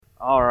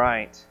All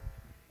right.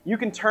 You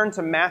can turn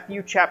to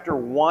Matthew chapter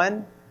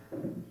 1,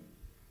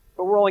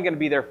 but we're only going to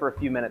be there for a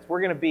few minutes. We're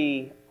going to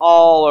be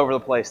all over the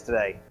place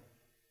today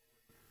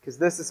because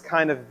this is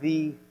kind of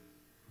the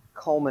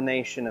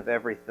culmination of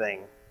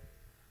everything.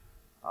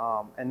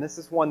 And this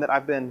is one that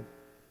I've been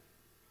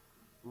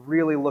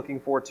really looking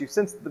forward to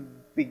since the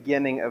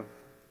beginning of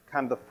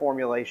kind of the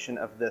formulation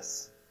of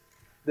this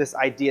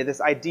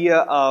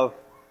idea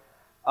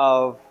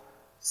of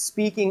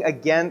speaking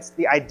against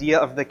the idea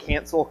of the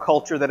cancel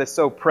culture that is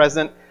so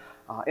present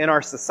in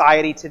our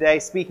society today,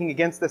 speaking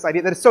against this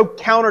idea that is so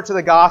counter to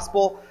the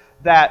gospel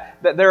that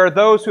there are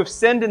those who have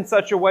sinned in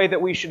such a way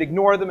that we should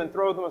ignore them and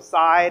throw them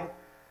aside.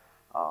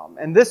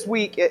 And this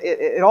week,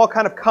 it all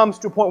kind of comes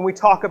to a point when we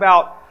talk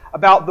about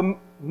the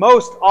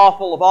most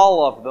awful of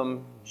all of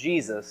them,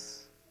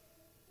 Jesus.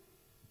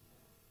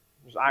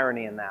 There's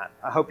irony in that.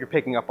 I hope you're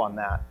picking up on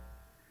that.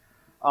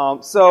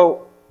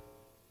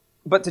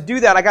 But to do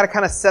that, I got to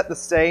kind of set the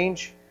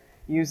stage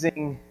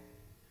using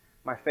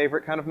my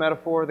favorite kind of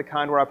metaphor, the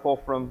kind where I pull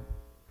from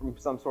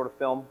some sort of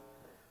film.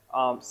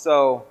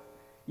 So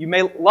you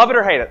may love it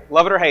or hate it.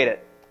 Love it or hate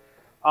it.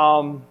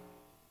 Okay,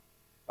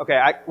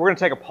 we're going to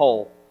take a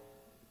poll.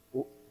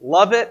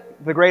 Love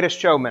it, The Greatest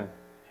Showman.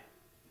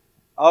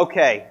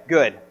 Okay,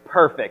 good,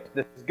 perfect.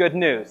 This is good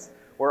news.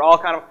 We're all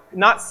kind of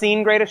not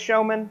seen Greatest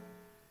Showman.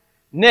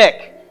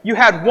 Nick, you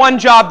had one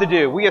job to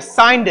do. We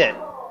assigned it.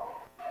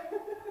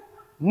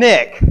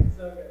 Nick.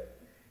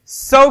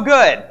 So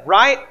good,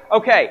 right?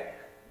 Okay.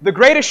 The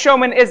Greatest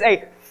Showman is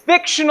a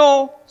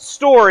fictional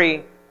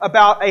story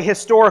about a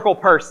historical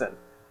person.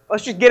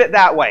 Let's just get it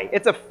that way.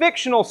 It's a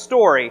fictional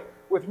story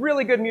with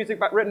really good music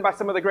written by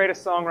some of the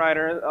greatest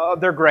songwriters.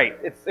 They're great.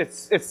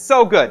 It's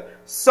so good.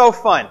 So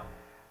fun.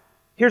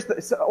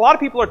 A lot of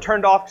people are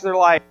turned off because they're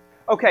like,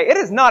 okay, it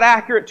is not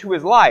accurate to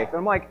his life. And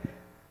I'm like,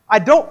 I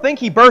don't think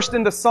he burst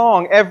into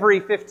song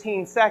every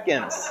 15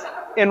 seconds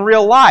in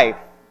real life.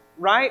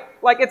 Right?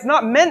 Like, it's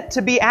not meant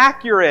to be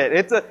accurate.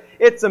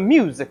 It's a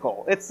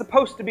musical. It's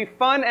supposed to be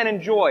fun and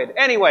enjoyed.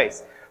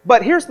 Anyways,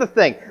 but here's the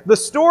thing. The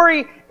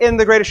story in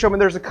The Greatest Showman,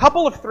 there's a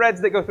couple of threads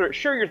that go through it.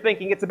 Sure, you're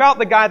thinking it's about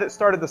the guy that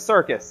started the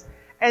circus.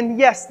 And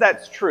yes,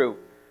 that's true.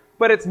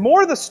 But it's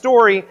more the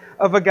story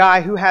of a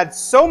guy who had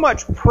so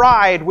much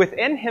pride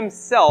within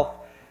himself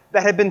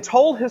that had been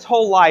told his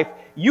whole life,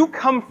 you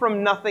come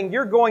from nothing,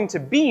 you're going to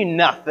be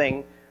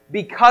nothing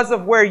because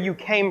of where you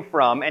came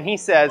from. And he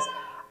says,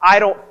 I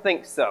don't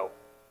think so.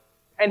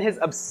 And his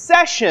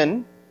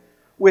obsession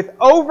with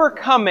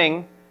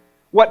overcoming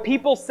what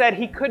people said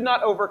he could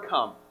not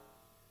overcome,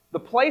 the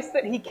place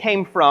that he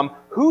came from,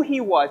 who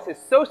he was, his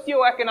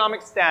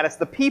socioeconomic status,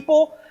 the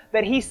people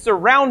that he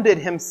surrounded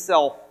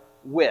himself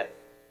with,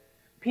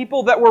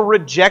 people that were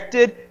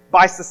rejected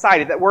by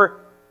society, that were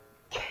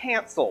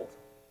canceled.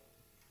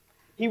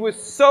 He was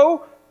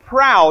so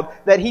proud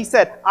that he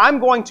said, I'm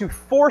going to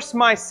force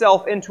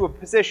myself into a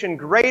position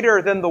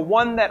greater than the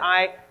one that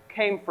I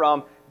came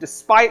from,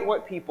 despite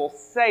what people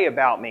say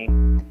about me.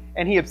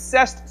 And he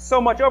obsessed so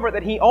much over it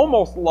that he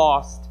almost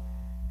lost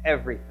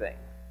everything.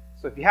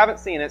 So if you haven't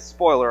seen it,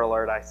 spoiler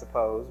alert, I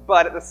suppose.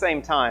 But at the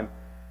same time,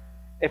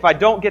 if I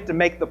don't get to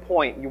make the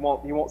point, you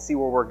won't see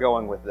where we're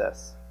going with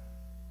this.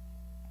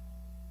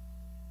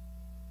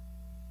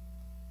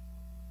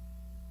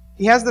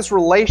 He has this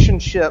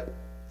relationship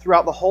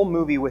throughout the whole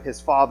movie with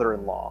his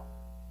father-in-law.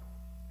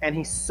 And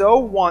he so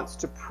wants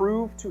to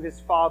prove to his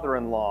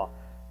father-in-law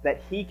that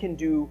he can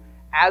do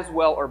as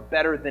well or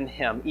better than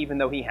him, even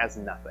though he has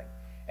nothing.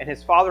 And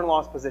his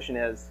father-in-law's position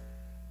is,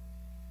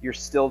 you're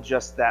still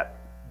just that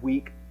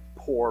weak,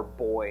 poor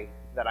boy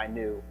that I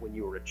knew when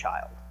you were a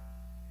child.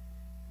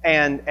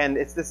 And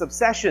it's this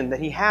obsession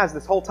that he has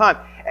this whole time.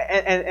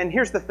 And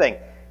here's the thing.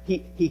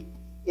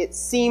 It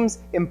seems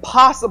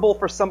impossible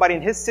for somebody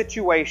in his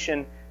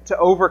situation to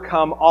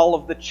overcome all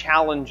of the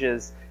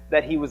challenges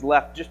that he was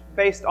left just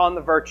based on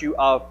the virtue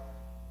of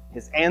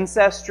his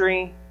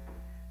ancestry,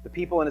 the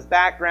people in his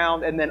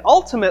background, and then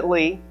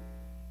ultimately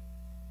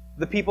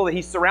the people that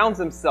he surrounds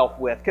himself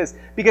with.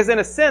 Because in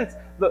a sense,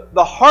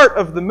 the heart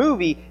of the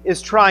movie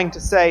is trying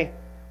to say,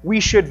 we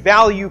should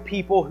value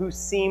people who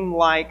seem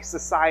like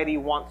society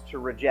wants to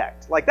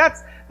reject. Like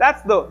that's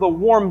the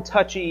warm,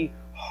 touchy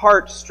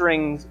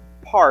heartstrings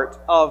part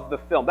of the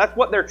film. That's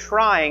what they're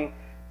trying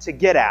to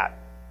get at.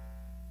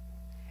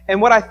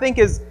 And what I think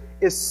is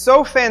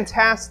so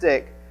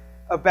fantastic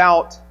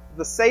about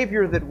the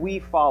Savior that we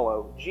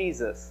follow,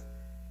 Jesus,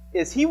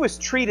 is he was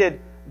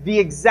treated the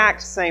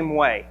exact same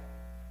way.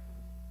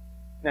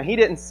 Now, he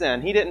didn't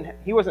sin.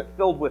 He wasn't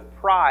filled with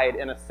pride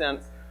in a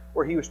sense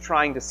where he was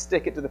trying to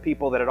stick it to the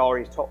people that had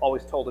always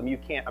told him, you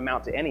can't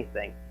amount to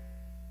anything.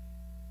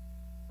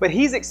 But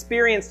he's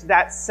experienced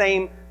that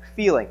same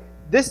feeling.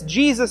 This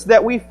Jesus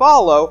that we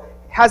follow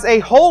has a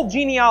whole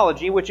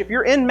genealogy, which if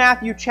you're in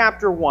Matthew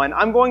chapter 1,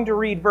 I'm going to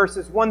read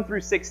verses 1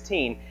 through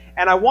 16.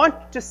 And I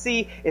want to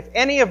see if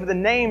any of the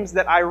names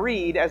that I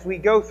read as we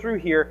go through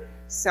here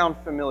sound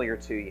familiar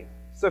to you.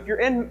 So if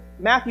you're in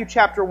Matthew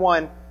chapter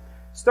 1,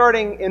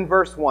 starting in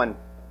verse 1,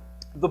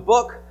 the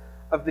book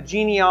of the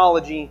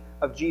genealogy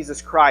of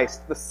Jesus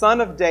Christ, the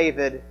son of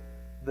David,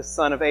 the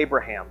son of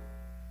Abraham.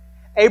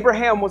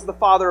 Abraham was the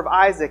father of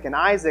Isaac, and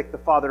Isaac the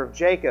father of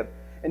Jacob,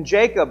 and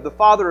Jacob the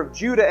father of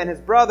Judah and his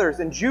brothers,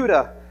 and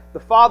Judah the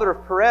father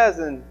of Perez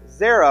and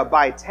Zerah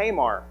by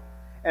Tamar,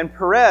 and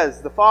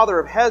Perez the father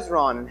of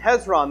Hezron, and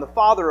Hezron the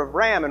father of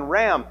Ram, and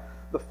Ram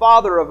the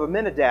father of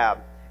Amminadab,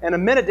 and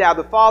Amminadab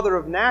the father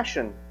of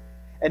Nahshon,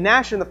 and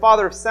Nahshon the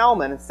father of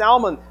Salmon, and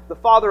Salmon the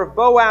father of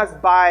Boaz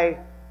by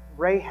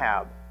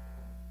Rahab.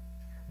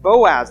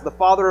 Boaz the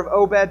father of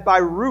Obed by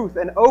Ruth,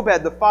 and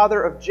Obed the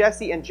father of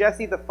Jesse, and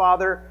Jesse the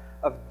father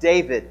of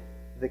David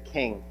the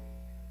king.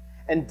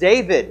 And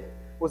David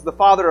was the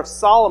father of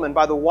Solomon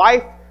by the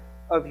wife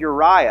of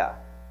Uriah.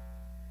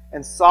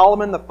 And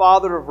Solomon the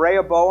father of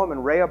Rehoboam,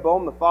 and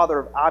Rehoboam the father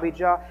of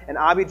Abijah, and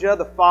Abijah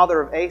the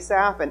father of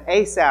Asaph, and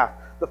Asaph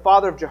the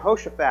father of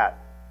Jehoshaphat,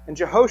 and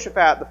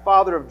Jehoshaphat the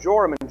father of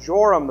Joram, and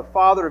Joram the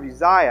father of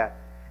Uzziah,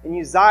 and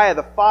Uzziah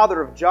the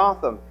father of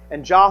Jotham,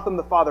 and Jotham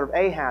the father of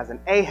Ahaz, and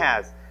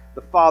Ahaz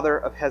the father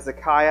of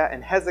Hezekiah,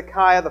 and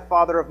Hezekiah the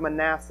father of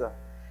Manasseh,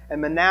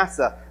 and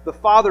Manasseh the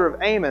father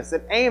of Amos,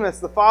 and Amos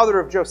the father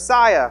of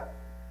Josiah,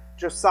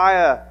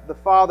 Josiah the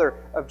father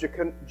of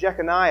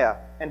Jeconiah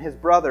and his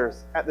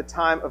brothers at the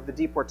time of the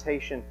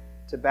deportation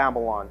to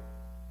Babylon.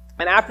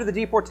 And after the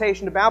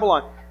deportation to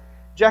Babylon,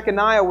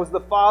 Jeconiah was the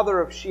father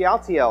of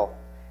Shealtiel,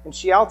 and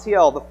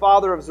Shealtiel the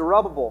father of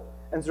Zerubbabel,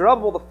 and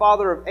Zerubbabel the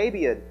father of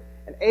Abiud,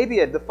 and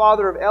Abiud the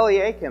father of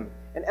Eliakim,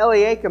 and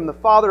Eliakim the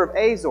father of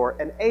Azor,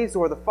 and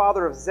Azor the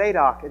father of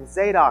Zadok, and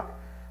Zadok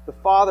the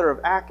father of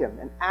Achim,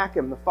 and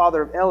Achim the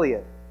father of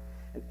Eliud,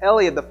 and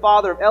Eliud the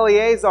father of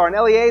Eleazar, and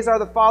Eleazar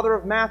the father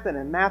of Mathan,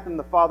 and Mathan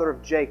the father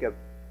of Jacob,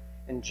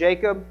 and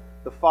Jacob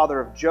the father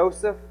of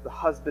Joseph, the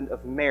husband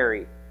of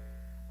Mary,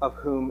 of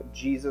whom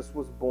Jesus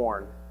was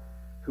born,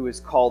 who is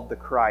called the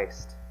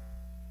Christ.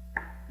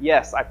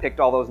 Yes, I picked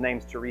all those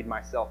names to read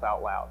myself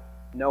out loud.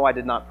 No, I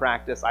did not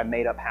practice. I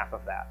made up half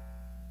of that.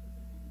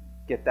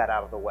 Get that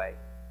out of the way.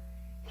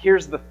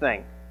 Here's the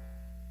thing.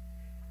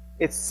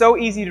 It's so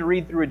easy to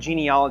read through a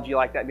genealogy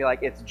like that and be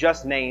like, it's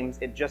just names.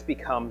 It just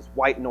becomes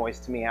white noise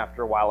to me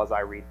after a while as I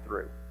read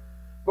through.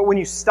 But when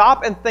you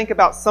stop and think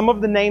about some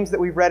of the names that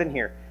we've read in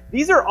here,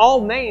 these are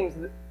all names,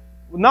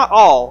 not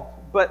all,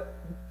 but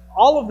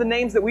all of the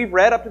names that we've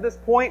read up to this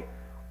point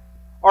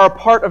are a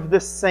part of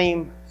this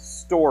same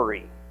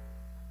story.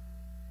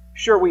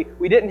 Sure,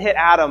 we didn't hit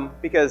Adam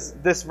because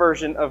this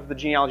version of the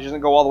genealogy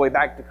doesn't go all the way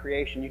back to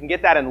creation. You can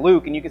get that in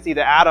Luke, and you can see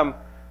that Adam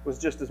was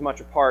just as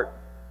much a part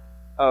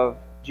of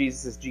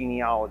Jesus'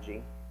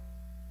 genealogy.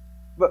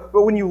 But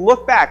when you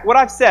look back, what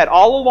I've said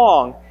all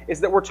along is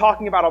that we're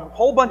talking about a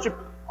whole bunch of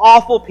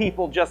awful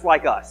people just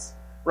like us,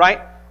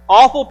 right?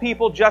 Awful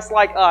people just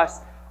like us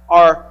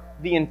are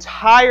the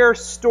entire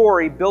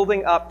story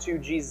building up to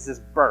Jesus'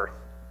 birth.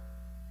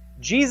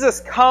 Jesus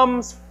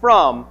comes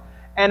from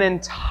an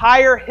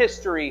entire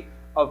history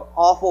of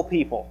awful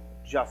people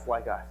just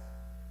like us.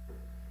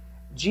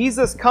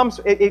 Jesus comes,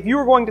 if you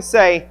were going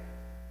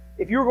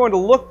to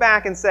look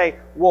back and say,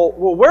 well,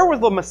 where would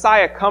the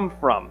Messiah come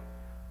from?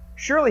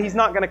 Surely he's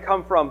not going to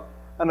come from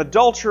an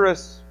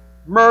adulterous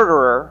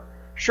murderer.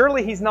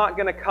 Surely he's not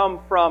going to come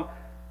from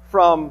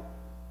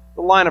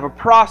the line of a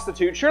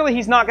prostitute. Surely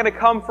he's not going to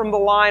come from the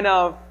line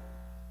of,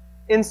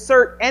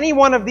 insert any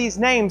one of these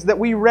names that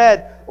we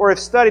read or have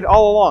studied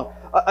all along.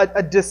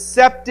 A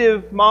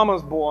deceptive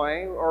mama's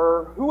boy,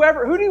 or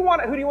whoever. Who do you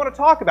want to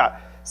talk about?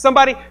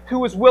 Somebody who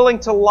was willing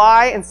to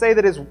lie and say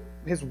that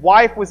his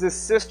wife was his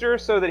sister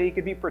so that he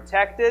could be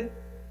protected.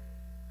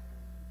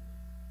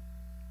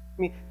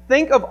 I mean,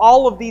 think of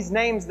all of these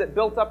names that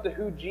built up to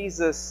who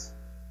Jesus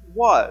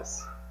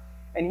was.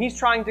 And he's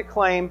trying to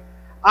claim,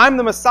 I'm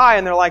the Messiah.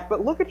 And they're like,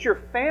 but look at your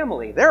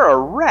family. They're a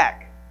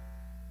wreck.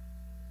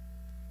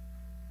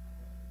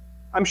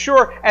 I'm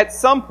sure at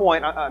some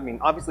point, I mean,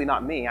 obviously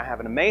not me. I have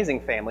an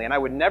amazing family, and I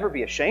would never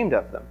be ashamed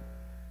of them.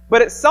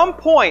 But at some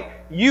point,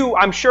 you,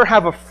 I'm sure,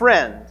 have a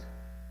friend.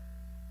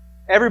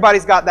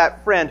 Everybody's got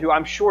that friend who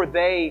I'm sure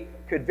they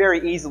could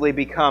very easily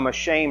become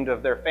ashamed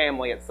of their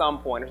family at some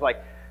point. It's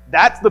like,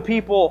 that's the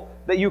people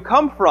that you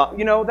come from.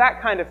 You know, that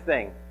kind of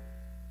thing.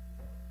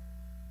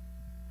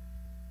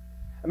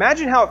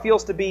 Imagine how it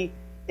feels to be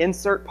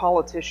insert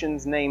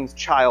politician's name's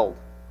child.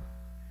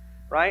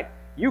 Right?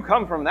 You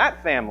come from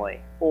that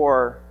family.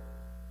 Or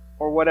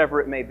whatever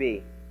it may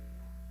be.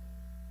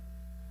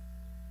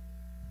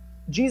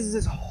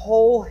 Jesus'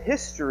 whole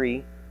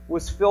history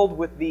was filled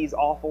with these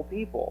awful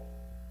people,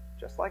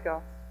 just like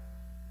us.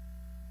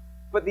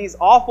 But these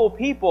awful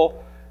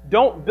people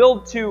don't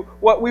build to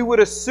what we would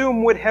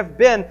assume would have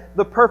been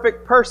the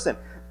perfect person.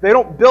 They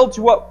don't build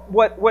to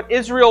what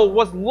Israel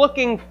was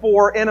looking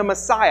for in a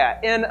Messiah,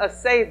 in a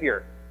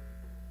Savior.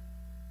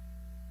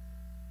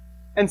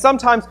 And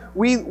sometimes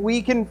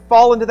we can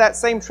fall into that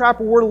same trap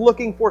where we're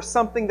looking for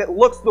something that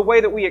looks the way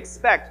that we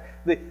expect.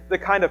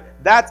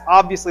 That's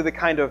obviously the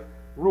kind of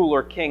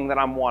ruler king that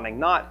I'm wanting.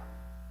 Not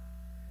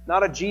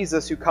a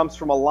Jesus who comes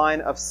from a line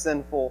of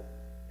sinful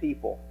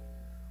people.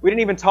 We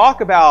didn't even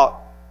talk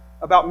about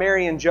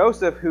Mary and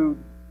Joseph who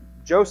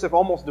Joseph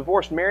almost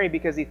divorced Mary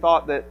because he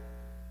thought that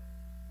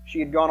she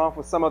had gone off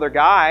with some other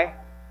guy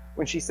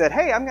when she said,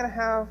 hey, I'm going to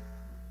have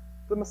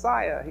the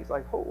Messiah. He's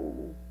like,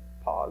 oh,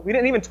 pause. We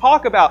didn't even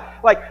talk about,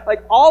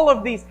 like all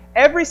of these,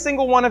 every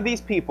single one of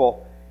these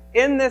people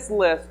in this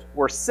list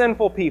were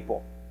sinful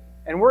people.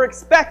 And we're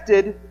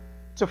expected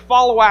to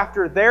follow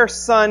after their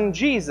son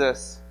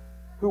Jesus,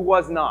 who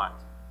was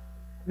not.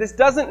 This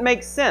doesn't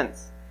make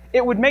sense.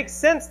 It would make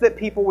sense that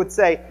people would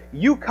say,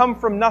 you come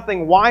from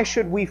nothing, why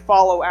should we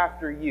follow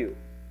after you?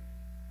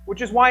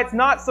 Which is why it's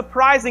not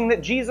surprising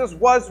that Jesus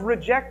was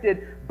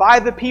rejected by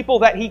the people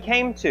that he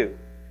came to.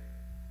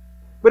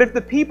 But if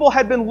the people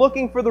had been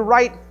looking for the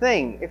right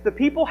thing, if the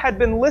people had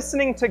been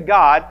listening to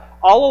God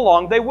all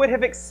along, they would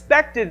have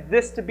expected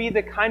this to be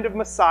the kind of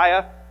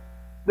Messiah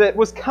that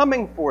was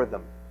coming for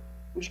them.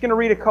 I'm just going to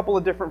read a couple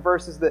of different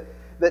verses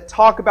that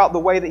talk about the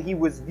way that he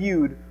was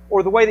viewed,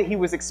 or the way that he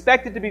was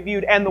expected to be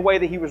viewed, and the way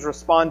that he was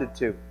responded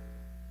to.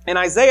 In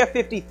Isaiah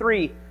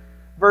 53,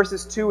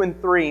 verses 2 and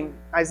 3,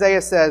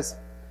 Isaiah says,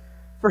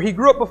 for he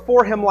grew up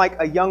before him like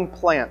a young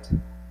plant,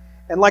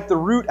 and like the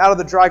root out of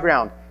the dry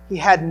ground. He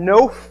had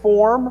no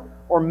form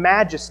or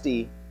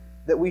majesty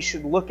that we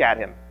should look at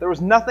him. There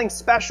was nothing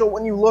special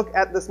when you look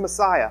at this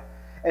Messiah,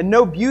 and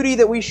no beauty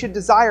that we should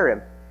desire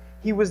him.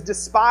 He was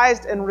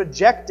despised and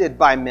rejected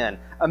by men,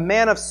 a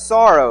man of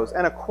sorrows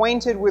and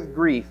acquainted with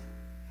grief.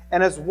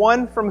 And as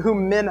one from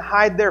whom men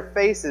hide their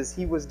faces,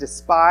 he was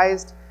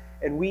despised,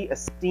 and we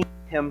esteemed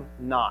him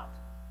not.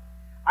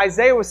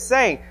 Isaiah was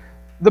saying,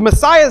 the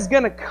Messiah is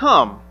going to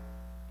come,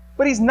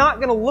 but he's not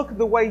going to look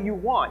the way you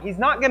want. He's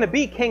not going to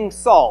be King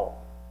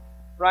Saul,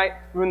 right?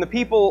 When the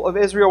people of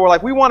Israel were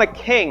like, we want a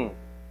king.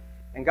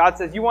 And God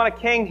says, you want a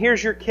king?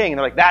 Here's your king. And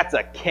they're like, that's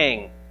a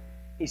king.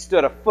 He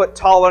stood a foot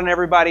taller than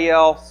everybody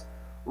else,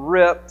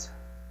 ripped.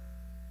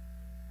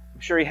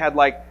 I'm sure he had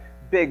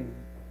big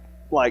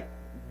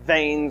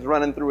veins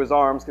running through his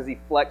arms because he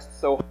flexed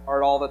so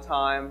hard all the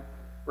time,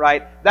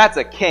 right? That's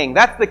a king.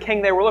 That's the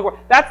king they were looking for.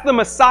 That's the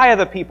Messiah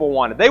the people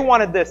wanted. They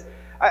wanted this.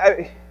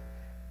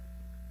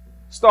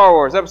 Star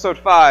Wars, Episode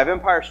 5,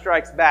 Empire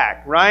Strikes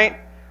Back, right?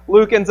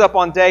 Luke ends up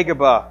on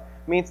Dagobah,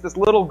 meets this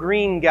little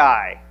green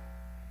guy,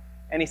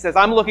 and he says,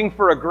 I'm looking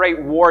for a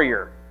great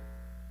warrior.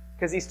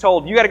 Because he's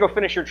told, you got to go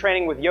finish your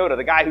training with Yoda,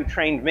 the guy who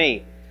trained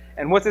me.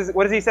 And what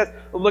does he say?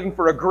 I'm looking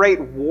for a great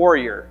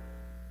warrior.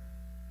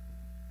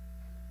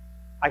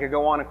 I could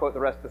go on and quote the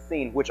rest of the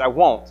scene, which I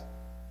won't,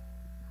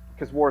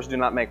 because wars do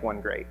not make one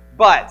great.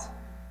 But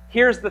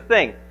here's the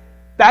thing.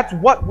 That's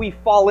what we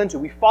fall into.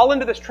 We fall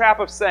into this trap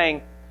of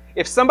saying,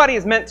 if somebody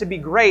is meant to be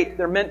great,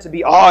 they're meant to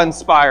be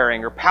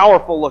awe-inspiring or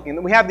powerful looking.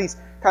 Then we have these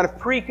kind of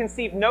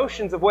preconceived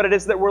notions of what it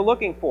is that we're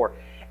looking for.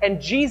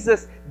 And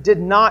Jesus did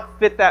not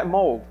fit that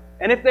mold.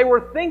 And if they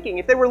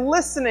were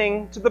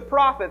listening to the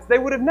prophets, they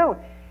would have known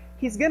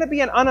he's going to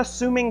be an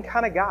unassuming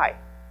kind of guy.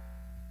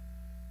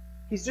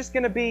 He's just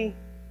going to be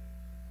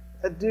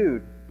a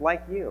dude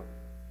like you.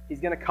 He's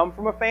going to come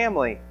from a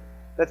family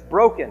that's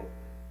broken,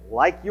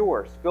 like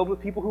yours, filled with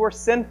people who are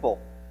sinful,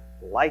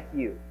 like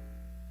you.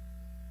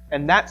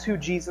 And that's who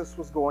Jesus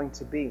was going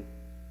to be.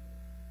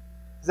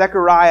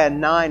 Zechariah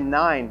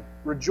 9:9,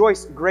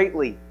 rejoice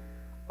greatly,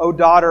 O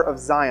daughter of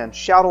Zion.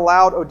 Shout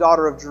aloud, O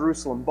daughter of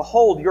Jerusalem.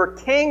 Behold, your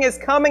king is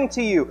coming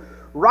to you.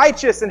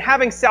 Righteous and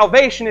having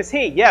salvation is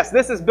he. Yes,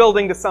 this is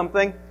building to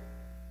something.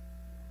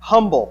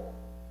 Humble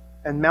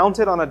and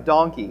mounted on a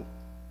donkey,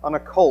 on a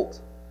colt,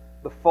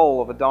 the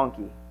foal of a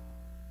donkey.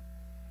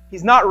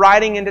 He's not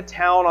riding into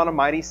town on a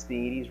mighty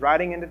steed. He's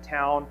riding into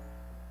town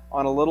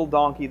on a little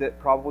donkey that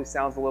probably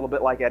sounds a little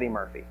bit like Eddie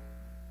Murphy.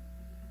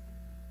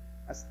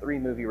 That's 3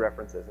 movie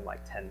references in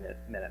 10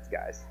 minutes,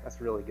 guys. That's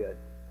really good.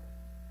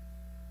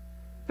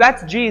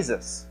 That's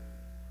Jesus.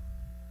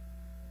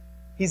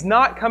 He's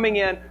not coming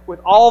in with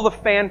all the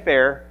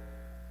fanfare.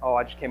 Oh,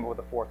 I just came up with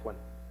a 4th one.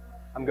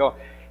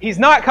 He's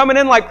not coming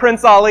in like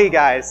Prince Ali,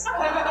 guys.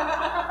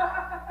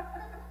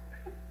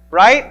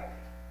 Right?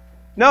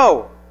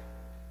 No.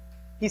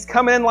 He's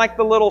coming in like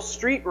the little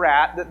street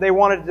rat that they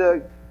wanted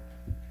to...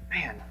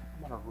 Man,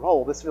 I'm on a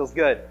roll. This feels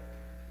good.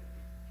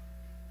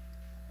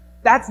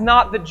 That's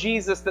not the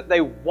Jesus that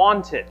they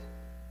wanted.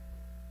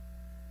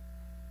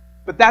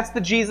 But that's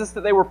the Jesus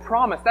that they were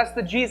promised. That's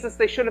the Jesus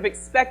they should have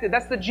expected.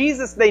 That's the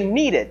Jesus they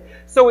needed.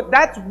 So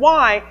that's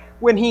why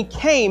when he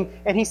came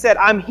and he said,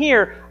 I'm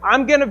here,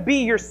 I'm going to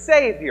be your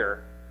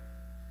Savior.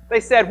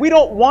 They said, we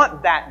don't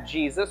want that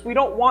Jesus. We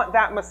don't want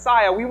that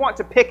Messiah. We want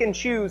to pick and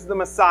choose the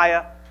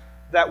Messiah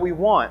that we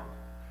want.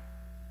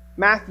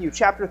 Matthew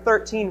chapter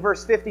 13,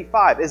 verse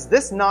 55. Is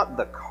this not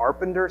the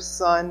carpenter's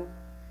son?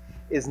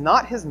 Is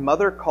not his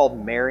mother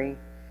called Mary?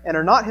 And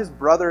are not his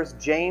brothers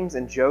James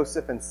and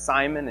Joseph and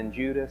Simon and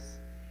Judas?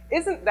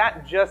 Isn't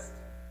that just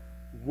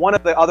one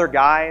of the other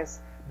guys?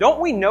 Don't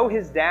we know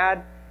his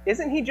dad?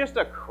 Isn't he just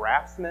a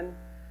craftsman?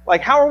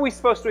 How are we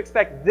supposed to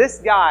expect this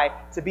guy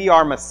to be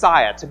our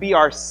Messiah, to be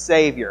our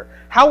Savior?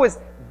 How is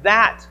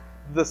that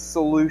the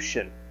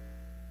solution?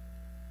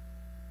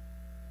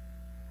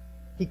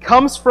 He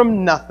comes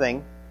from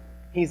nothing.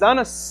 He's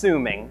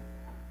unassuming.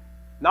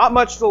 Not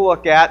much to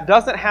look at.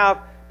 Doesn't have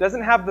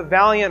doesn't have the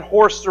valiant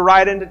horse to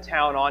ride into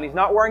town on. He's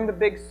not wearing the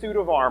big suit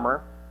of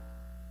armor.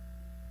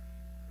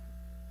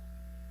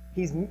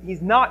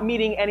 He's not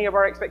meeting any of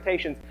our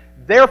expectations.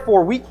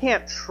 Therefore, we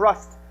can't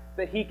trust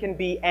that he can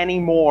be any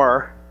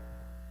more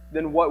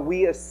than what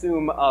we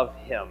assume of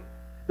him.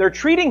 They're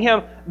treating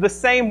him the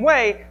same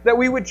way that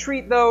we would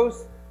treat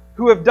those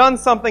who have done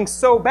something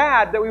so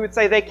bad that we would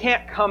say they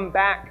can't come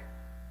back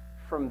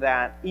from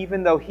that,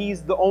 even though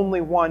he's the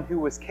only one who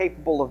was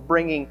capable of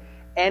bringing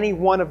any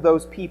one of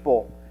those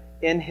people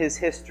in his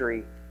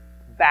history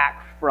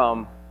back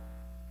from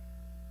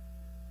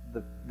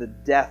the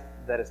death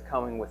that is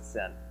coming with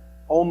sin.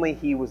 Only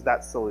he was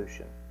that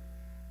solution.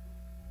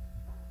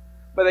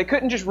 But they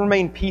couldn't just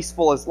remain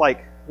peaceful as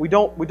like, we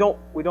don't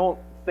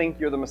think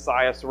you're the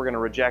Messiah, so we're going to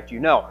reject you.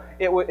 No,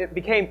 it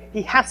became,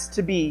 he has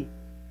to be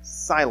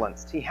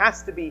silenced. He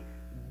has to be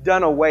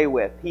done away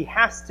with. He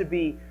has to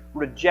be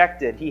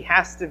rejected. He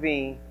has to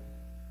be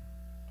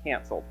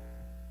canceled.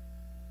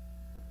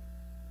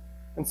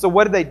 And so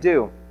what did they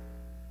do?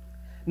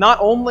 Not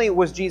only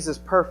was Jesus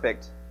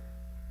perfect,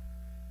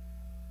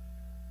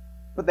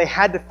 but they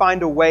had to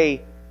find a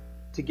way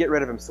to get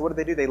rid of him. So what did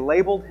they do? They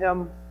labeled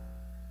him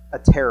a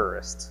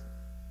terrorist.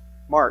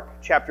 Mark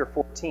chapter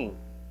 14,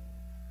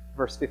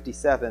 verse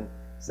 57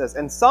 says,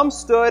 "And some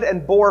stood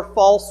and bore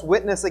false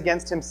witness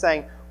against him,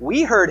 saying,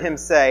 'We heard him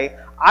say,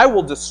 I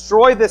will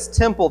destroy this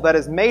temple that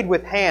is made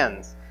with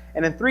hands,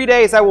 and in 3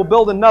 days I will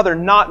build another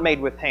not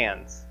made with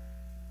hands.'"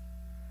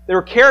 They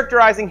were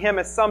characterizing him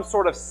as some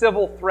sort of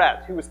civil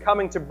threat who was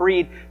coming to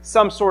breed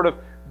some sort of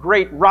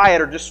great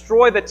riot or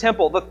destroy the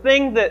temple, the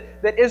thing that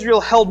Israel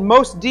held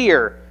most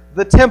dear,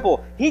 the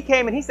temple. He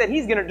came and he said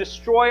he's going to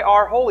destroy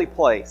our holy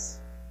place.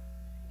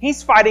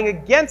 He's fighting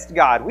against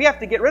God. We have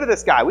to get rid of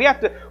this guy. We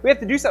have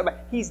to do something.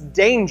 He's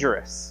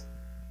dangerous.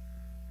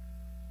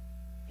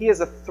 He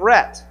is a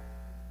threat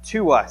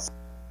to us.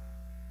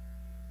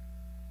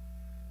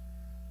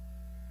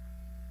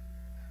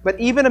 But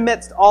even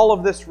amidst all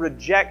of this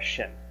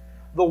rejection,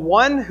 the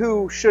one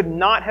who should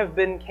not have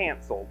been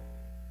canceled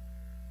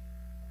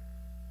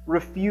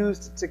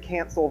refused to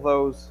cancel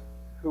those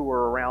who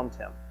were around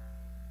him.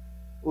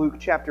 Luke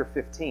chapter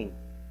 15,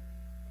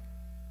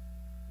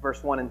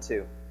 verse 1 and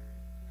 2.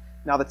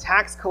 "Now the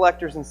tax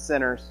collectors and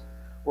sinners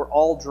were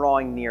all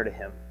drawing near to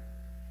him.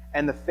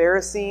 And the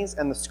Pharisees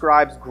and the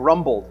scribes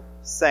grumbled,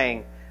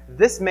 saying,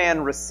 'This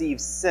man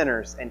receives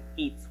sinners and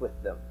eats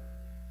with them.'"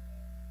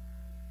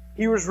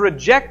 He was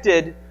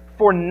rejected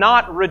for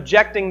not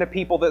rejecting the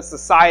people that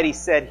society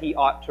said he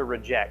ought to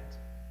reject.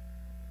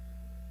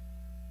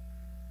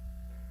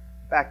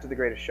 Back to The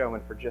Greatest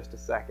Showman for just a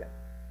second.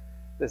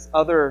 This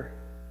other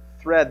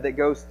thread that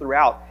goes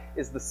throughout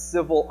is the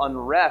civil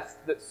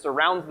unrest that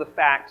surrounds the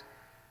fact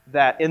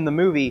that in the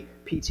movie,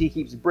 P.T.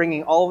 keeps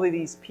bringing all of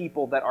these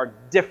people that are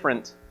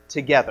different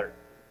together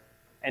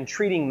and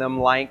treating them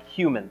like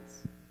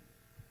humans.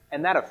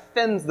 And that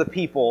offends the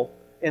people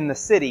in the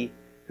city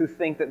who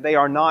think that they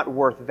are not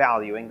worth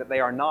valuing, that they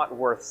are not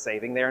worth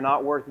saving, they are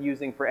not worth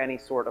using for any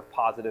sort of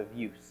positive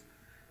use,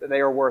 that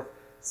they are worth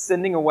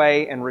sending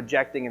away and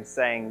rejecting and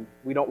saying,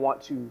 "We don't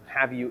want to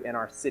have you in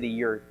our city.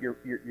 You're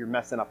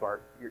messing up our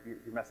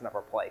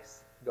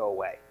place. Go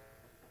away."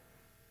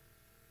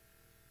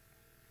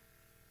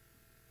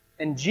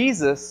 And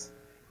Jesus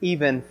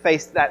even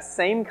faced that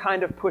same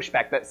kind of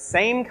pushback, that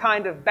same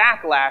kind of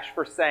backlash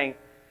for saying,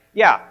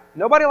 "Yeah,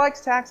 nobody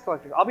likes tax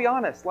collectors. I'll be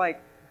honest. Like,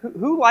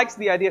 who likes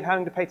the idea of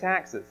having to pay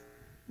taxes?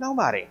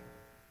 Nobody.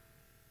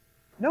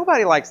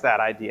 Nobody likes that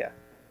idea."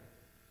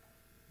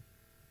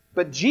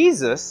 But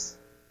Jesus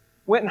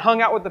went and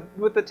hung out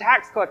with the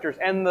tax collectors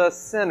and the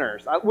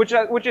sinners,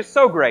 which is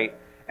so great.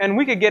 And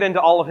we could get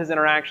into all of his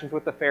interactions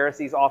with the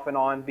Pharisees off and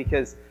on,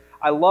 because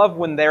I love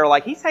when they're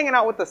like, "He's hanging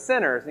out with the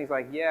sinners." And he's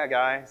like, "Yeah,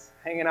 guys,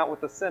 hanging out with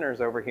the sinners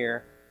over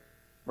here."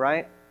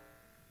 Right?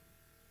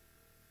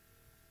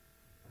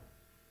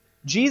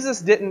 Jesus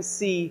didn't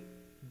see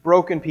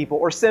broken people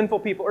or sinful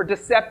people or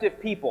deceptive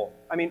people.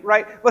 I mean,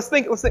 right? Let's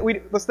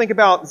think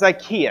about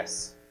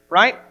Zacchaeus,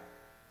 right?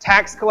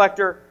 Tax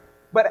collector,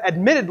 but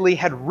admittedly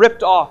had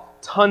ripped off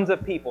tons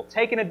of people,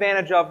 taken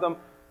advantage of them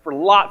for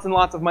lots and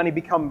lots of money,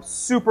 become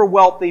super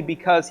wealthy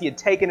because he had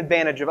taken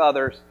advantage of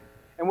others.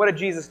 And what did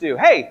Jesus do?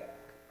 "Hey,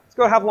 let's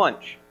go have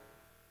lunch."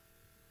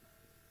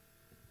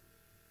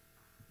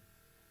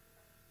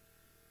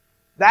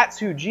 That's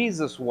who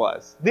Jesus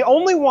was. The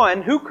only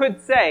one who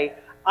could say,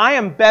 "I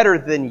am better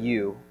than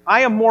you.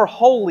 I am more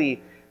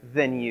holy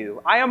than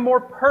you. I am more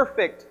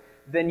perfect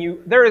than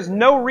you. There is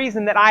no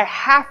reason that I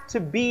have to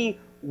be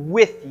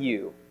with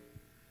you."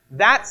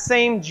 That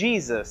same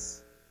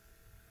Jesus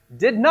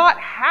did not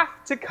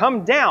have to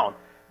come down,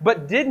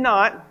 but did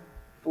not,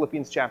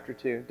 Philippians chapter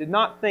 2, did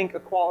not think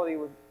equality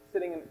with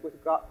sitting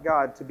with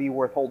God to be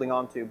worth holding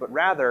on to, but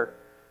rather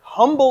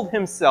humbled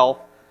himself,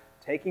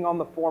 taking on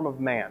the form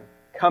of man,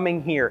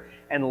 coming here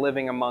and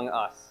living among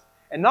us.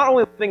 And not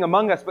only living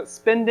among us, but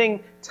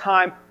spending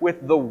time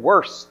with the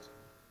worst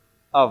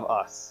of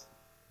us.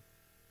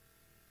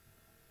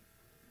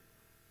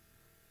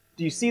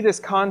 Do you see this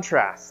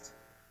contrast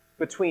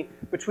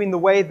between the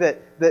way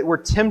that we're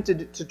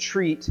tempted to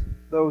treat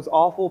those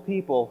awful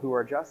people who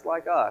are just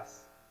like us,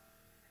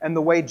 and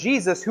the way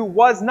Jesus, who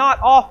was not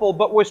awful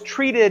but was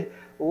treated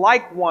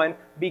like one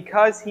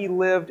because he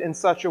lived in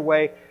such a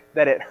way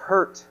that it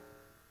hurt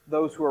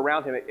those who were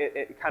around him.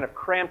 It kind of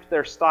cramped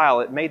their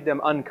style. It made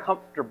them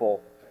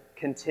uncomfortable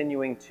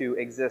continuing to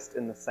exist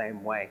in the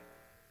same way.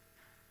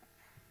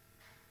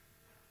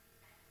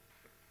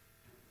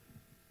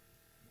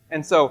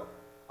 And so,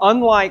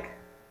 unlike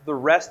the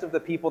rest of the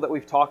people that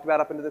we've talked about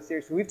up into this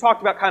series, we've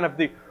talked about kind of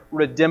the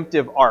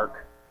redemptive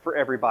arc for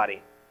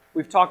everybody.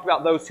 We've talked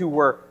about those who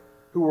were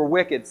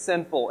wicked,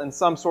 sinful, and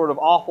some sort of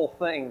awful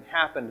thing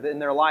happened in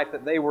their life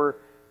that they were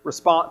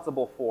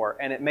responsible for,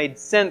 and it made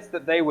sense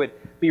that they would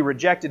be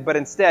rejected, but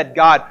instead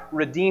God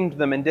redeemed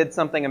them and did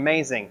something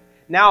amazing.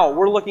 Now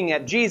we're looking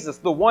at Jesus,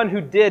 the one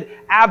who did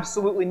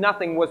absolutely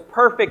nothing, was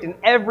perfect in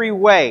every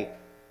way,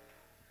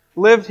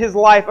 lived his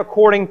life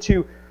according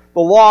to the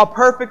law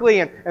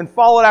perfectly and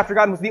followed after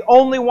God, and was the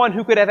only one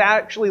who could have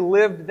actually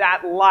lived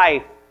that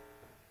life.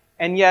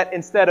 And yet,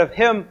 instead of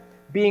him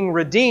being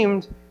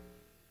redeemed,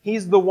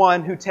 he's the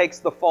one who takes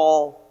the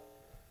fall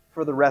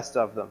for the rest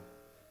of them.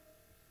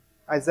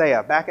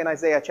 Back in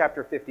Isaiah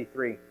chapter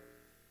 53,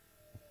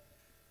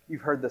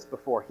 you've heard this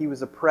before. He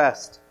was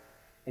oppressed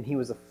and he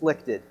was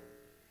afflicted,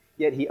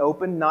 yet he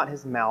opened not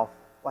his mouth,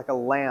 like a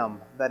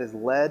lamb that is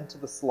led to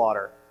the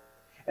slaughter,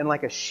 and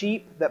like a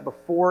sheep that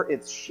before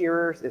its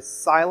shearers is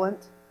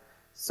silent,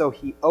 so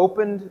he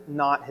opened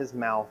not his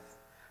mouth.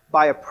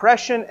 By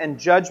oppression and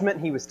judgment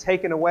he was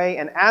taken away,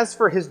 and as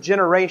for his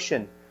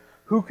generation,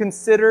 who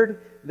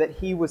considered that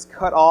he was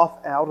cut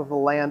off out of the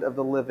land of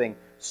the living,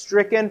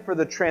 stricken for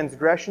the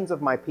transgressions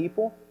of my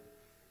people,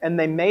 and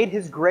they made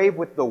his grave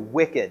with the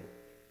wicked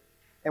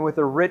and with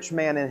a rich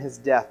man in his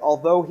death,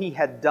 although he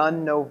had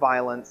done no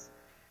violence,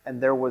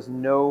 and there was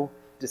no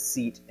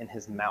deceit in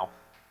his mouth.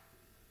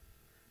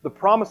 The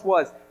promise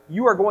was,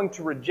 you are going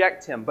to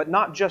reject him, but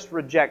not just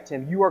reject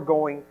him, you are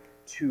going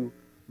to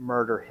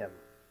murder him.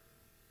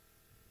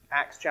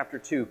 Acts chapter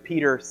 2,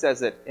 Peter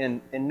says it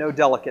in no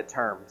delicate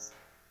terms.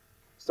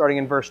 Starting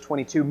in verse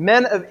 22,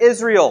 Men of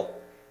Israel,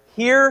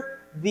 hear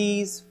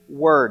these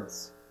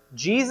words.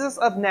 Jesus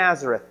of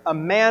Nazareth, a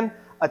man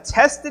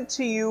attested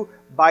to you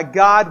by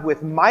God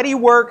with mighty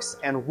works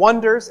and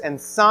wonders and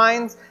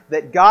signs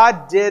that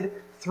God did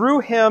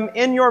through him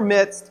in your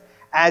midst,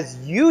 as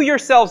you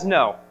yourselves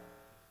know.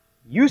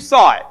 You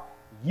saw it.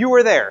 You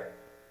were there.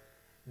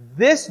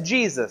 This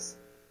Jesus,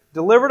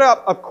 delivered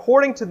up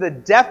according to the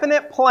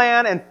definite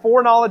plan and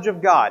foreknowledge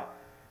of God,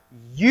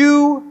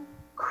 you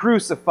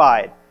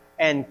crucified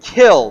and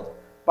killed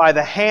by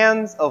the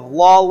hands of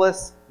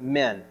lawless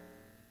men.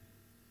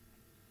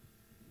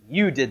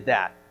 You did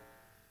that.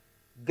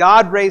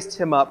 God raised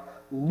him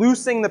up,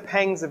 loosing the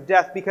pangs of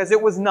death, because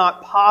it was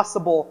not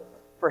possible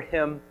for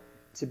him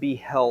to be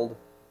held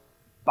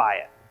by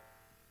it.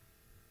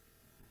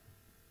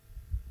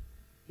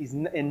 He's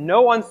in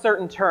no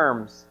uncertain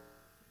terms.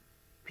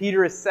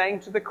 Peter is saying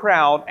to the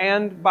crowd,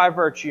 and by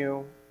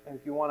virtue, and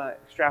if you want to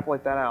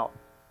extrapolate that out,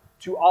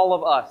 to all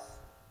of us,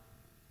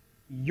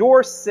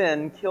 your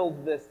sin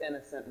killed this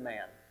innocent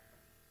man.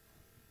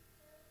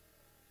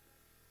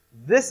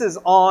 This is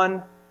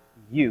on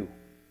you.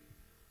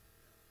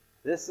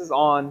 This is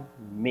on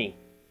me.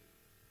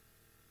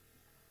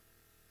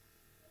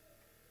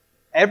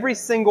 Every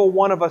single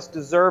one of us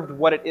deserved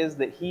what it is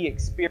that he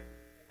experienced,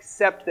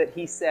 except that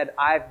he said,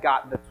 I've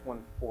got this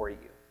one for you.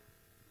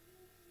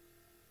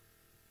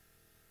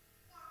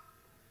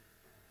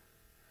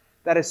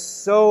 That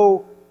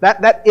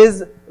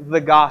is the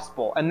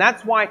gospel. And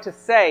that's why to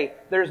say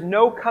there's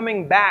no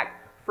coming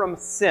back from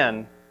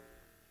sin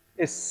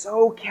is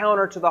so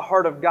counter to the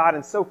heart of God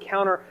and so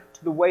counter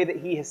to the way that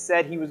he has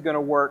said he was going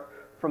to work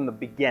from the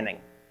beginning.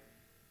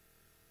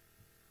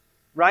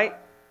 Right?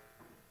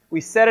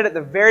 We said it at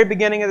the very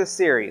beginning of the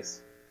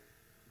series.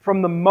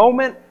 From the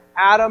moment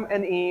Adam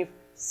and Eve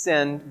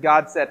sinned,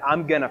 God said,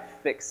 I'm going to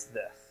fix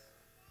this.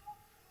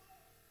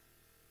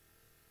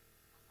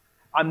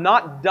 I'm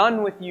not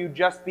done with you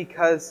just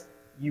because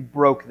you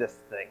broke this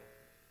thing.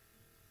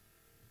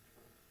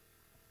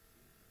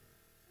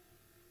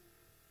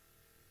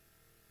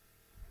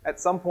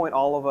 At some point,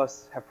 all of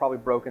us have probably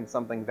broken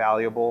something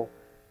valuable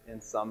in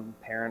some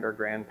parent or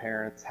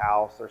grandparent's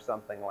house or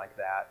something like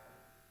that.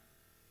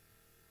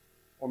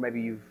 Or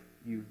maybe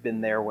you've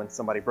been there when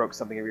somebody broke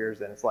something of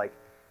yours and it's like,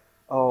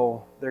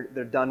 oh, they're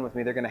done with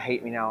me. They're going to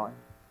hate me now.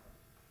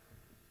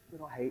 They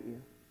don't hate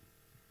you.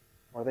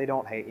 Or they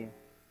don't hate you.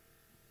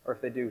 Or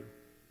if they do, you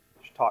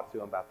should talk to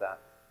them about that.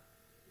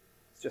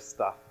 It's just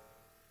stuff.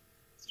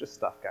 It's just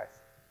stuff, guys.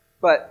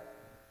 But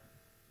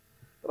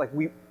like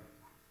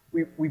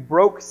we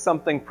broke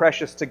something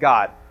precious to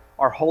God,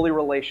 our holy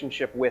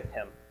relationship with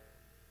Him.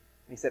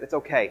 And He said, it's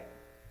okay.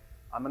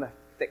 I'm going to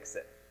fix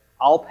it.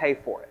 I'll pay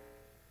for it.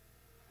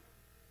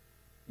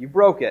 You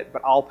broke it,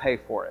 but I'll pay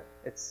for it.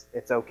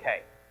 It's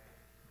okay.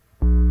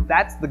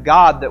 That's the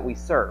God that we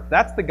serve.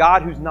 That's the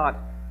God who's not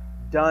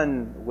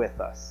done with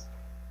us.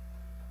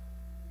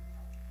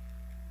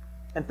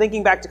 And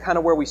thinking back to kind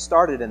of where we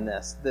started in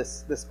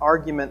this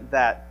argument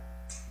that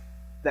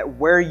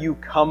where you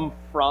come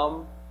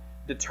from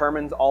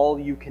determines all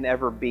you can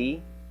ever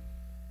be,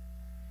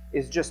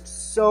 is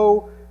just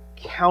so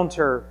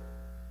counter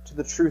to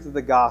the truth of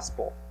the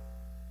gospel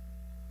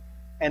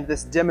and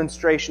this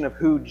demonstration of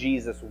who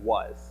Jesus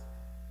was.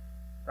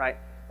 Right?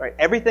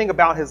 Everything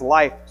about his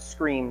life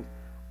screamed,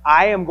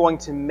 I am going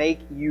to make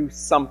you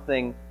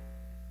something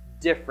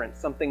different,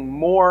 something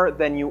more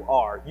than you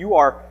are. You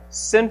are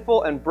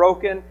sinful and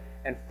broken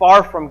and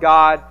far from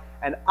God,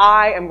 and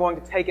I am going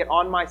to take it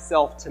on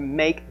myself to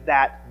make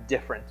that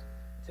different,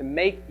 to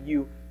make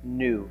you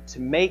new, to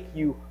make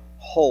you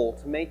whole,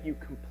 to make you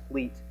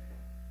complete,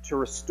 to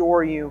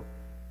restore you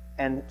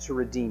and to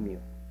redeem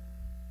you.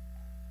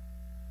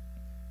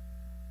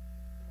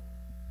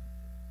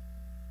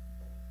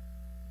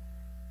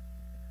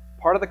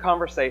 Part of the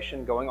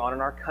conversation going on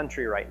in our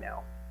country right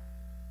now,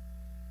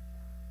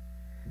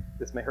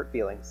 this may hurt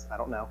feelings, I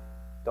don't know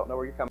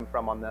where you're coming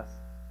from on this.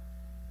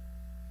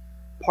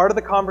 Part of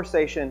the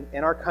conversation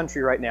in our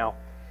country right now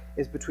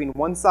is between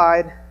one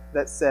side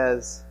that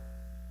says,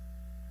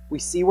 we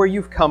see where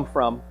you've come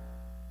from,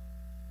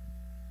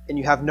 and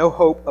you have no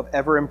hope of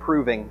ever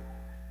improving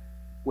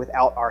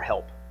without our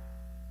help.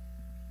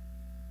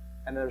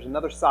 And there's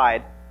another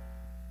side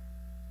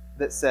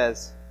that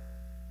says,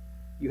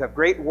 you have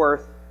great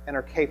worth and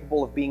are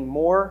capable of being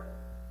more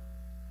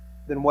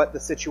than what the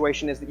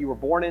situation is that you were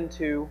born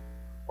into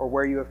or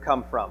where you have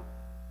come from.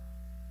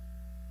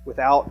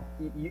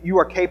 You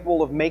are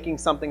capable of making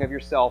something of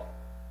yourself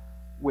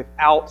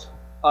without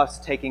us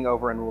taking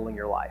over and ruling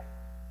your life.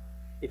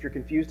 If you're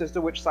confused as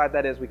to which side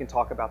that is, we can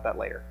talk about that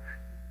later.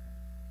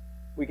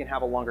 We can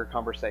have a longer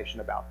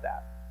conversation about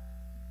that.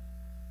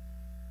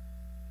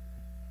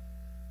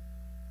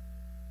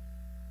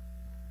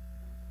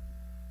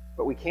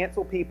 But we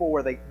cancel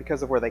people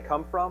because of where they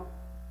come from,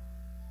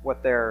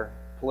 what their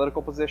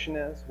political position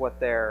is, what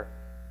their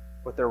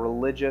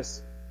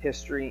religious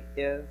history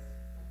is.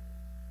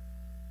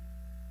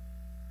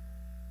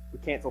 We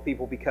cancel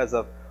people because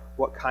of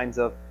what kinds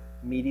of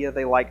media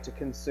they like to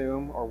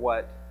consume or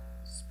what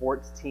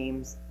sports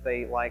teams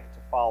they like to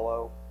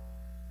follow.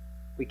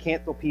 We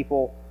cancel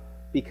people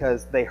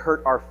because they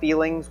hurt our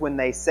feelings when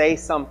they say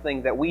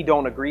something that we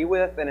don't agree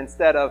with, and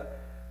instead of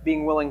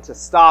being willing to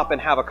stop and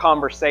have a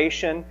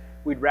conversation,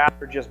 we'd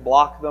rather just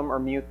block them or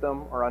mute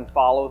them or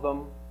unfollow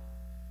them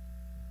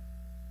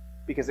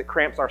because it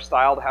cramps our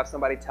style to have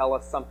somebody tell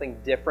us something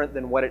different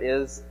than what it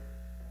is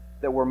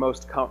that we're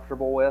most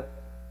comfortable with.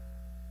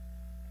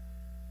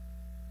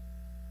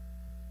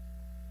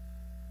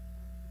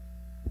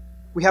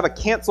 We have a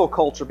cancel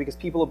culture because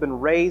people have been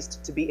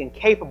raised to be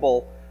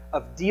incapable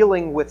of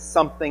dealing with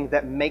something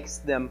that makes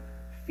them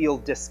feel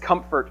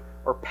discomfort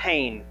or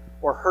pain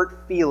or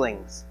hurt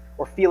feelings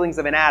or feelings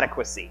of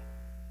inadequacy.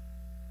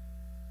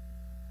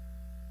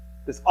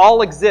 This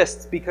all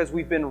exists because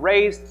we've been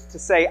raised to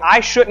say,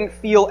 I shouldn't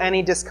feel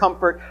any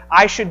discomfort.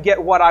 I should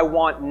get what I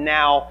want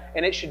now,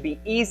 and it should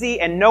be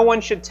easy, and no one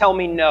should tell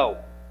me no.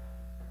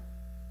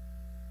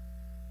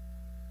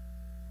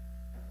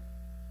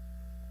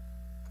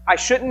 I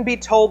shouldn't be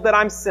told that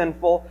I'm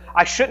sinful.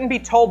 I shouldn't be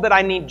told that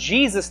I need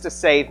Jesus to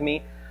save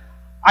me.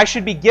 I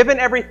should be given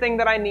everything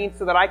that I need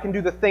so that I can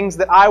do the things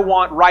that I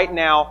want right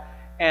now,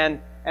 and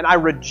I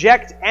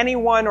reject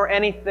anyone or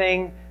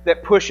anything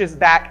that pushes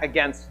back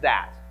against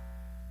that.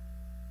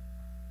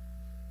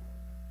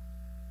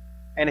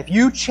 And if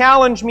you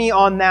challenge me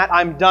on that,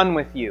 I'm done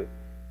with you.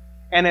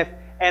 And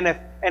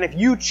if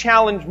you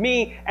challenge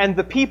me and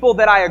the people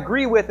that I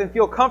agree with and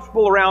feel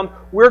comfortable around,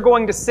 we're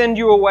going to send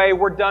you away.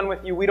 We're done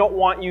with you. We don't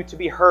want you to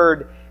be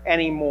heard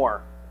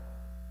anymore.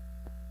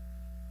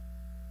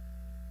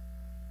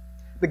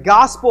 The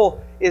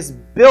gospel is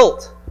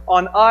built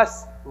on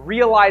us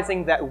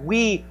realizing that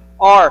we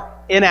are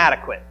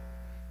inadequate.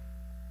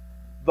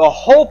 The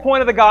whole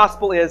point of the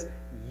gospel is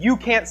you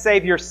can't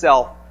save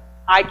yourself.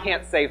 I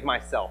can't save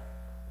myself.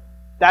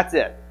 That's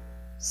it.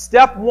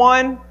 Step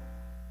one,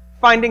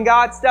 finding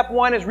God. Step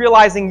one is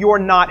realizing you're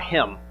not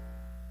Him.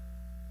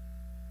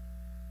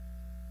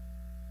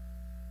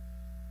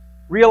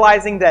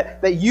 Realizing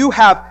that you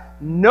have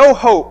no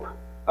hope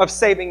of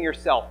saving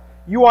yourself.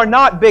 You are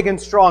not big and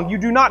strong. You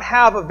do not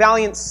have a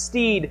valiant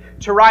steed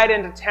to ride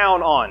into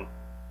town on.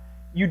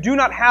 You do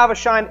not have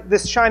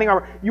this shining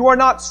armor. You are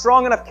not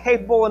strong enough,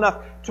 capable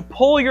enough to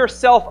pull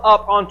yourself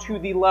up onto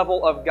the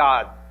level of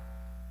God.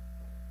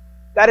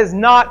 That is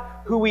not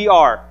who we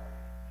are.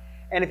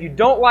 And if you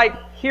don't like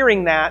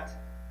hearing that,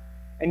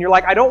 and you're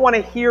like, I don't want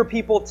to hear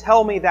people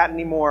tell me that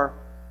anymore,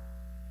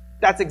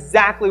 that's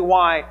exactly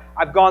why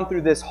I've gone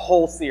through this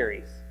whole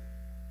series.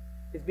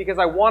 It's because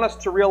I want us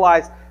to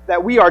realize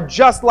that we are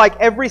just like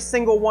every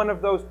single one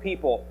of those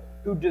people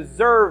who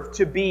deserve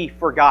to be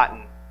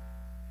forgotten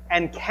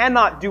and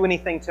cannot do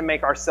anything to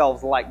make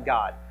ourselves like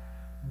God.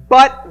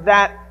 But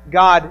that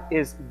God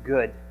is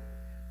good.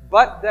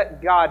 But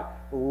that God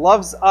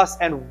loves us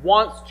and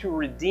wants to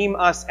redeem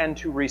us and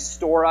to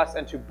restore us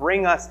and to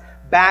bring us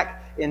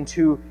back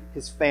into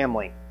His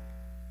family.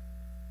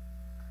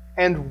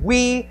 And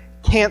we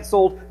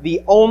canceled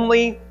the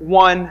only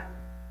one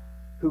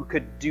who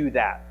could do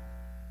that.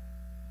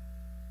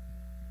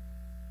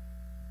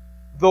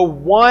 The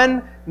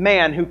one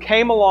man who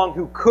came along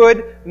who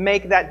could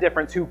make that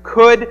difference, who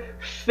could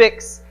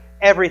fix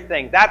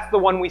everything. That's the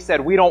one we said,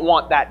 we don't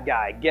want that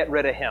guy. Get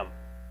rid of him.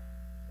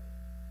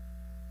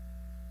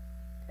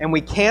 And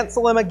we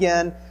cancel him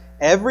again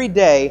every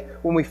day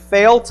when we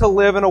fail to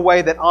live in a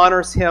way that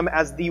honors him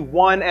as the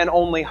one and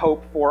only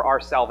hope for our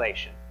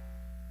salvation.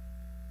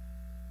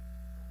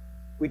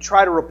 We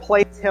try to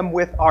replace him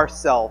with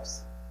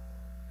ourselves.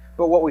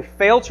 But what we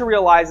fail to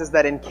realize is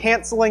that in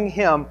canceling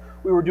him,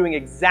 we were doing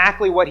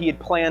exactly what he had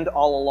planned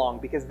all along,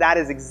 because that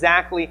is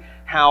exactly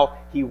how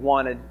he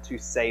wanted to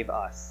save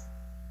us.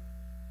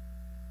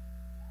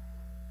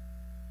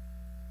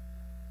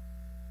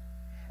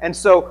 And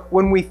so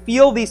when we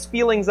feel these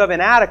feelings of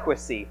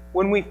inadequacy,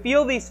 when we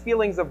feel these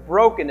feelings of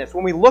brokenness,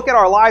 when we look at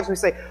our lives and we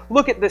say,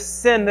 look at this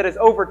sin that is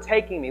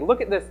overtaking me,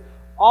 look at this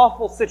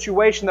awful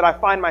situation that I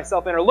find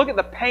myself in, or look at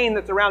the pain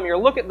that's around me, or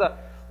look at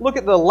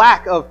the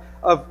lack of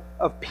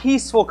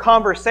peaceful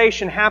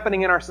conversation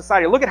happening in our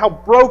society. Look at how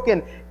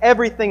broken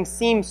everything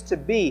seems to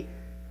be.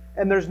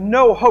 And there's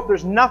no hope.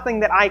 There's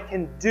nothing that I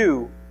can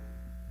do.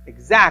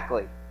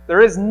 Exactly. There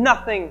is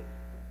nothing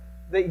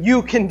that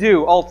you can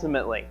do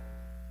ultimately.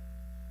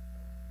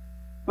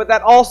 But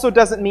that also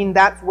doesn't mean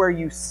that's where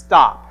you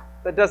stop.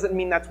 That doesn't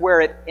mean that's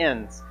where it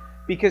ends.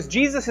 Because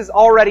Jesus has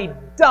already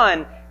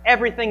done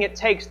everything it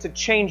takes to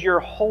change your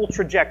whole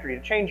trajectory,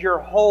 to change your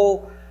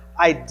whole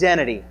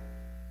identity.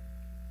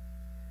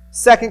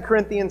 2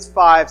 Corinthians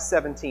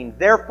 5:17.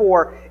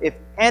 Therefore, if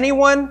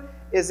anyone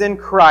is in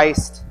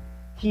Christ,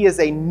 he is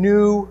a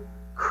new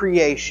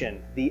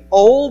creation. The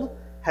old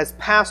has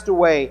passed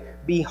away.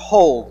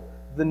 Behold,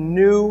 the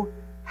new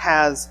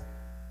has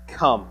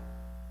come.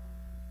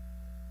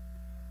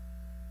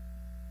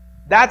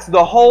 That's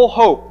the whole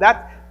hope.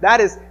 That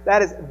is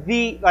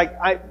the,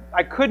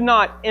 I could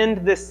not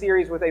end this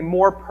series with a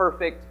more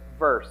perfect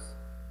verse.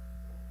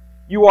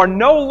 You are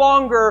no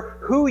longer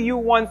who you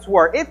once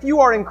were. If you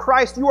are in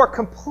Christ, you are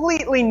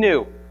completely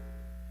new.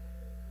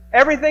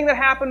 Everything that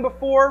happened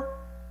before,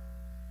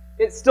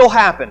 it still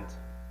happened.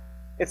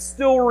 It's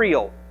still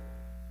real.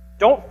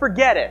 Don't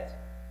forget it.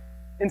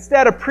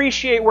 Instead,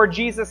 appreciate where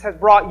Jesus has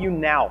brought you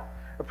now.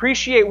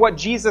 Appreciate what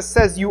Jesus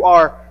says you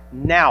are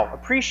now.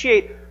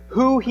 Appreciate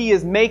who He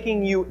is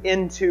making you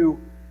into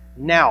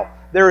now.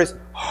 There is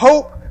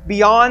hope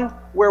beyond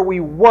where we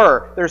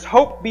were. There's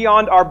hope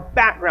beyond our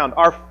background,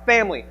 our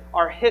family,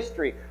 our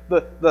history,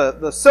 the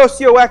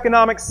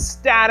socioeconomic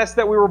status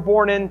that we were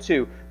born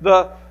into,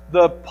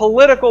 the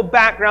political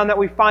background that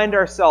we find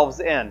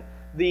ourselves in,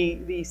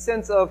 the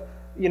sense of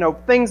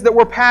things that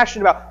we're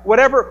passionate about,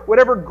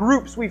 whatever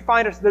groups we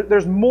find us.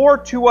 There's more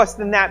to us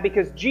than that,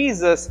 because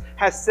Jesus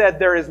has said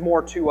there is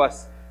more to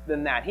us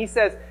than that. He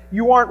says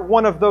you aren't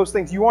one of those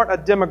things. You aren't a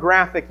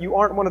demographic. You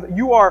aren't one of the,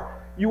 you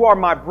are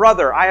my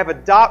brother.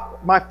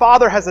 My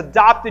Father has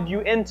adopted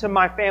you into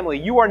my family.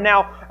 You are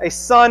now a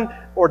son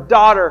or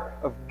daughter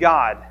of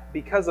God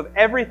because of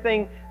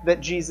everything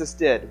that Jesus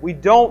did. We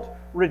don't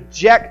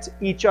reject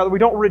each other. We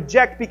don't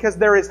reject because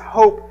there is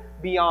hope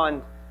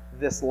beyond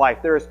this life.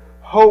 There is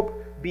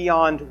hope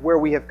beyond where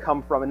we have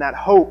come from, and that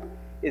hope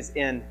is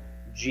in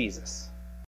Jesus.